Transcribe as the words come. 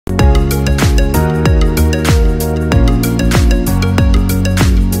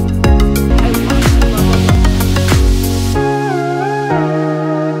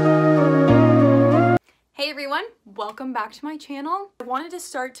welcome back to my channel. I wanted to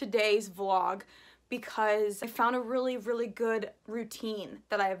start today's vlog because I found a really good routine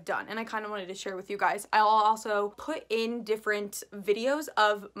that I have done and I kind of wanted to share with you guys. I'll also put in different videos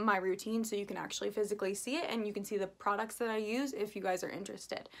of my routine so you can actually physically see it and you can see the products that I use if you guys are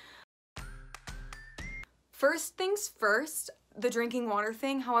interested. First things first, the drinking water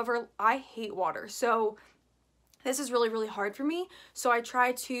thing. However, I hate water, so this is really hard for me. So I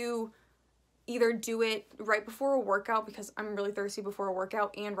try to either do it right before a workout because I'm really thirsty before a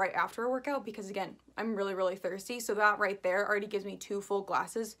workout, and right after a workout because again, I'm really thirsty. So that right there already gives me 2 full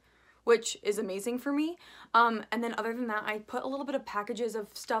glasses, which is amazing for me. And then other than that, I put a little bit of packages of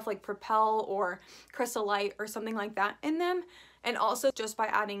stuff like Propel or Crystal Light or something like that in them. And also just by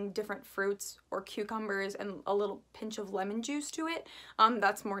adding different fruits or cucumbers and a little pinch of lemon juice to it,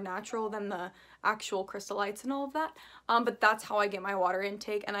 that's more natural than the actual Crystal Lights and all of that. But that's how I get my water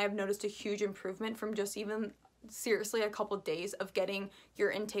intake, and I have noticed a huge improvement from just even seriously a couple days of getting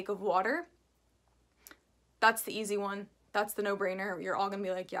your intake of water. That's the easy one. That's the no-brainer. You're all gonna be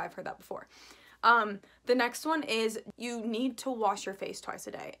like, yeah, I've heard that before. The next one is you need to wash your face twice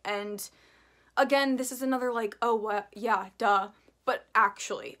a day. And again, this is another like, oh, what? Yeah, duh. But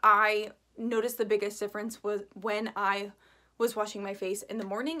actually, I noticed the biggest difference was when I was washing my face in the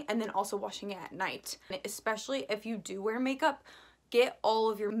morning and then also washing it at night. Especially if you do wear makeup, get all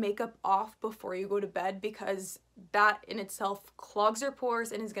of your makeup off before you go to bed because that in itself clogs your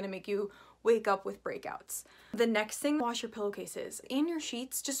pores and is going to make you wake up with breakouts. The next thing, wash your pillowcases and your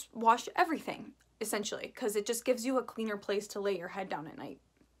sheets. Just wash everything, essentially, because it just gives you a cleaner place to lay your head down at night.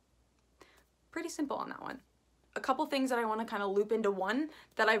 Pretty simple on that one. A couple things that I want to kind of loop into one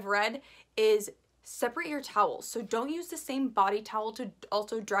that I've read is separate your towels. So don't use the same body towel to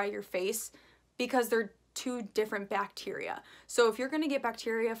also dry your face because they're 2 different bacteria. So if you're going to get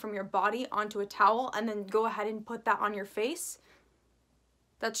bacteria from your body onto a towel and then go ahead and put that on your face,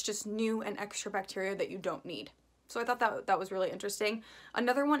 that's just new and extra bacteria that you don't need. So I thought that was really interesting.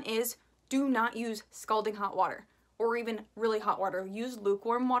 Another one is do not use scalding hot water or even really hot water. Use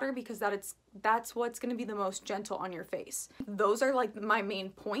lukewarm water because that's what's going to be the most gentle on your face. Those are like my main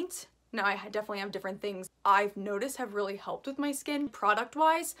points. Now I definitely have different things I've noticed have really helped with my skin. Product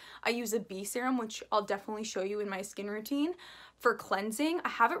wise, I use a bee serum, which I'll definitely show you in my skin routine. For cleansing, I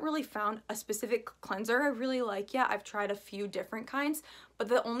haven't really found a specific cleanser I really like yet. I've tried a few different kinds, but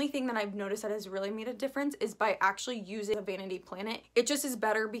the only thing that I've noticed that has really made a difference is by actually using a Vanity Planet. It just is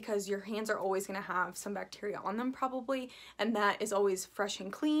better because your hands are always going to have some bacteria on them probably, and that is always fresh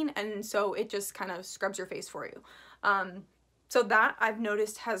and clean, and so it just kind of scrubs your face for you. So that I've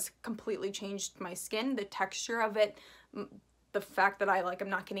noticed has completely changed my skin, the texture of it, the fact that I'm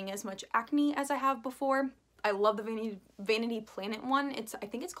not getting as much acne as I have before. I love the Vanity Planet one. I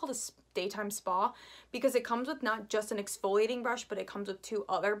think it's called a daytime spa because it comes with not just an exfoliating brush, but it comes with 2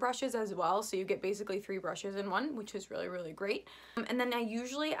 other brushes as well. So you get basically 3 brushes in one, which is really great. And then I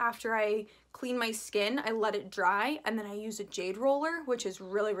usually, after I clean my skin, I let it dry and then I use a Jade roller, which is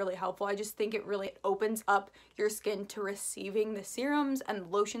really helpful. I just think it really opens up your skin to receiving the serums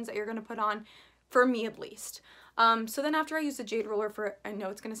and lotions that you're going to put on, for me at least. So then after I use the Jade roller for, I know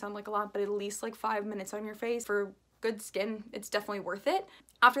it's going to sound like a lot, but at least like 5 minutes on your face for good skin, it's definitely worth it.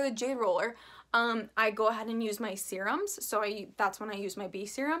 After the Jade roller, I go ahead and use my serums. So that's when I use my bee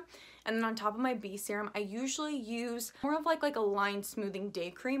serum. And then on top of my bee serum, I usually use more of like a line smoothing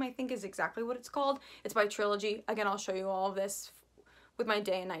day cream, I think is exactly what it's called. It's by Trilogy. Again, I'll show you all of this with my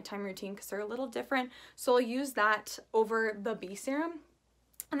day and nighttime routine because they're a little different. So I'll use that over the bee serum.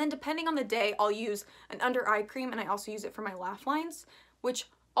 And then depending on the day, I'll use an under eye cream, and I also use it for my laugh lines, which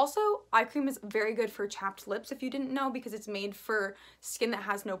also eye cream is very good for chapped lips if you didn't know, because it's made for skin that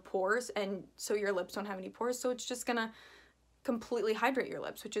has no pores, and so your lips don't have any pores, so it's just gonna completely hydrate your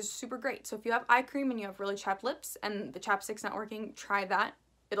lips, which is super great. So if you have eye cream and you have really chapped lips and the chapstick's not working, try that.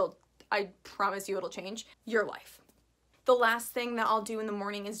 I promise you it'll change your life. The last thing that I'll do in the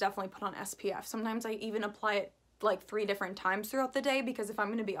morning is definitely put on SPF. Sometimes I even apply it like 3 different times throughout the day because if I'm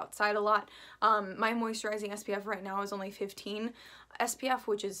going to be outside a lot, my moisturizing SPF right now is only 15 SPF,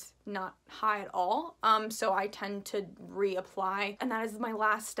 which is not high at all. So I tend to reapply, and that is my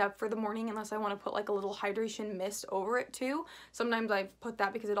last step for the morning unless I want to put like a little hydration mist over it too. Sometimes I put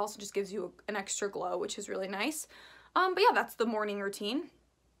that because it also just gives you an extra glow, which is really nice. But yeah, that's the morning routine.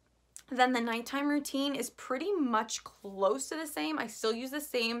 Then the nighttime routine is pretty much close to the same. I still use the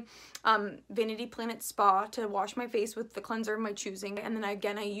same Vanity Planet Spa to wash my face with the cleanser of my choosing. And then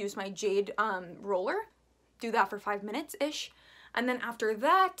again, I use my Jade roller. Do that for 5 minutes-ish. And then after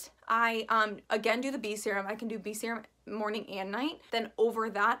that, I again do the bee serum. I can do bee serum morning and night. Then over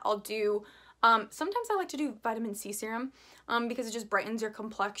that, I'll do Sometimes I like to do vitamin C serum because it just brightens your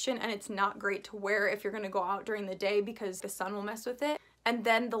complexion, and it's not great to wear if you're gonna go out during the day because the sun will mess with it. And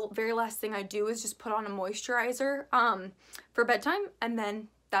then the very last thing I do is just put on a moisturizer for bedtime, and then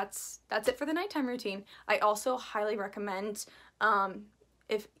that's it for the nighttime routine. I also highly recommend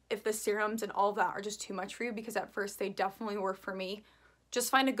if the serums and all of that are just too much for you, because at first they definitely were for me, just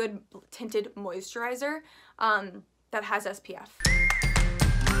find a good tinted moisturizer that has SPF.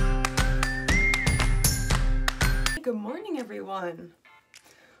 Good morning, everyone.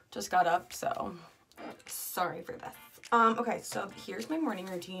 Just got up, so sorry for this. Okay, so here's my morning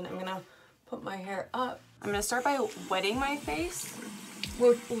routine. I'm gonna put my hair up. I'm gonna start by wetting my face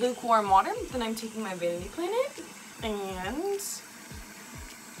with lukewarm water. Then I'm taking my Vanity Planet and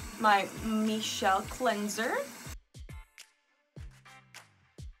my Mychelle cleanser.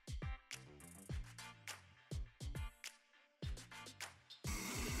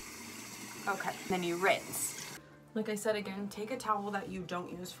 Okay, then you rinse. Like I said again, take a towel that you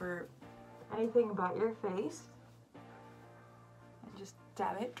don't use for anything but your face and just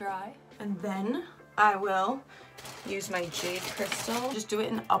dab it dry. And then I will use my Jade crystal. Just do it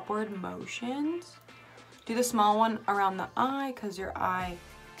in upward motions. Do the small one around the eye because your eye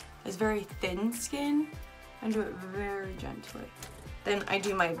is very thin skin, and do it very gently. Then I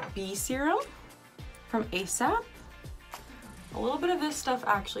do my B serum from ASAP. A little bit of this stuff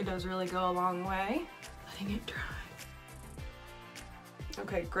actually does really go a long way. Letting it dry.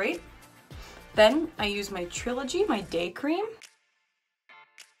 Okay, great. Then I use my Trilogy, my day cream.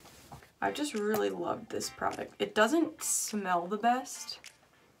 I just really love this product. It doesn't smell the best,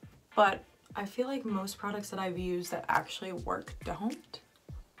 but I feel like most products that I've used that actually work don't.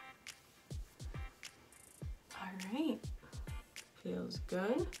 All right, feels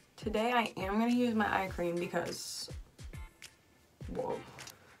good. Today I am gonna use my eye cream because, whoa.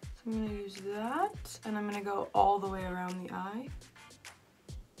 So I'm gonna use that, and I'm gonna go all the way around the eye.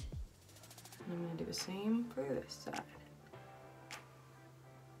 And I'm gonna do the same for this side.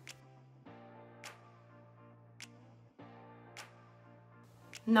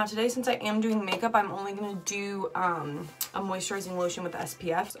 Now today, since I am doing makeup, I'm only gonna do a moisturizing lotion with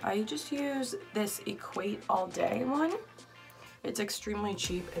SPF. I just use this Equate All Day one. It's extremely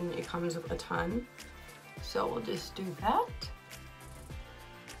cheap and it comes with a ton. So we'll just do that.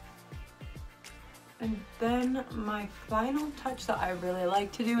 And then my final touch that I really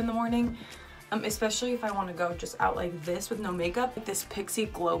like to do in the morning, especially if I want to go just out like this with no makeup, like this Pixie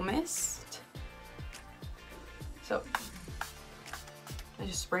Glow Mist. So I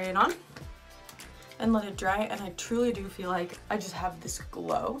just spray it on and let it dry, and I truly do feel like I just have this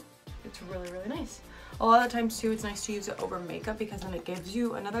glow. It's really, really nice. A lot of times too, it's nice to use it over makeup because then it gives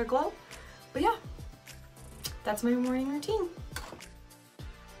you another glow. But yeah, that's my morning routine.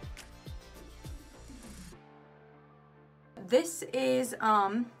 This is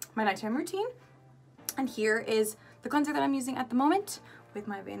my nighttime routine, and here is the cleanser that I'm using at the moment with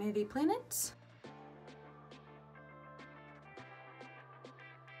my Vanity Planet.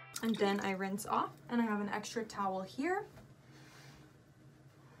 And then I rinse off, and I have an extra towel here.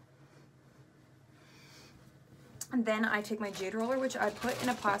 And then I take my Jade roller, which I put in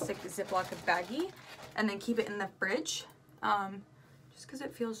a plastic Ziploc baggie, and then keep it in the fridge, just because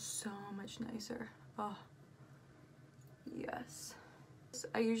it feels so much nicer. Oh. Yes.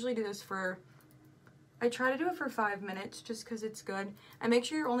 I usually do this for, I try to do it for 5 minutes just because it's good. And make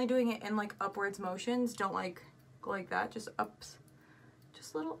sure you're only doing it in like upwards motions. Don't like go like that, just ups,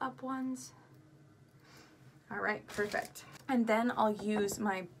 just little up ones. All right, perfect. And then I'll use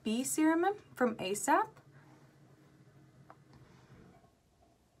my B serum from ASAP.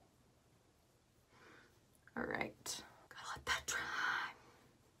 All right, gotta let that dry.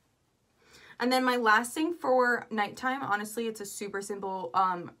 And then my last thing for nighttime, honestly, it's a super simple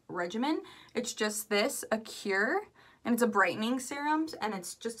regimen. It's just this, a Cure, and it's a brightening serum, and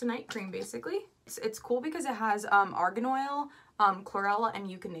it's just a night cream, basically. It's cool because it has argan oil, chlorella, and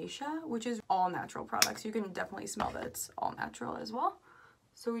echinacea, which is all natural products. You can definitely smell that it's all natural as well.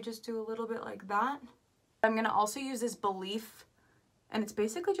 So we just do a little bit like that. I'm gonna also use this Belief, and it's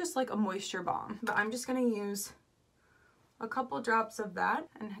basically just like a moisture balm, but I'm just gonna use a couple drops of that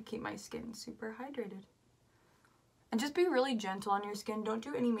and keep my skin super hydrated. And just be really gentle on your skin. Don't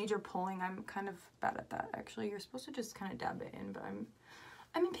do any major pulling. I'm kind of bad at that, actually. You're supposed to just kind of dab it in, but I'm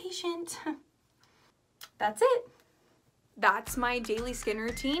impatient. That's it. That's my daily skin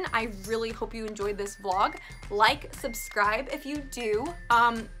routine. I really hope you enjoyed this vlog. Like, subscribe if you do.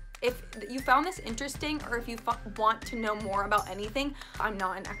 If you found this interesting, or if you want to know more about anything, I'm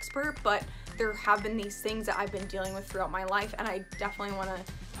not an expert, but there have been these things that I've been dealing with throughout my life, and I definitely want to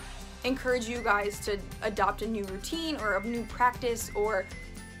encourage you guys to adopt a new routine or a new practice or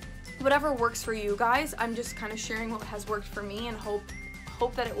whatever works for you guys. I'm just kind of sharing what has worked for me and hope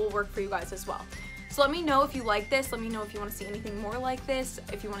that it will work for you guys as well. So let me know if you like this. Let me know if you want to see anything more like this,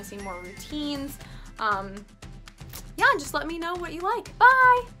 if you want to see more routines. Yeah, just let me know what you like.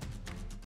 Bye!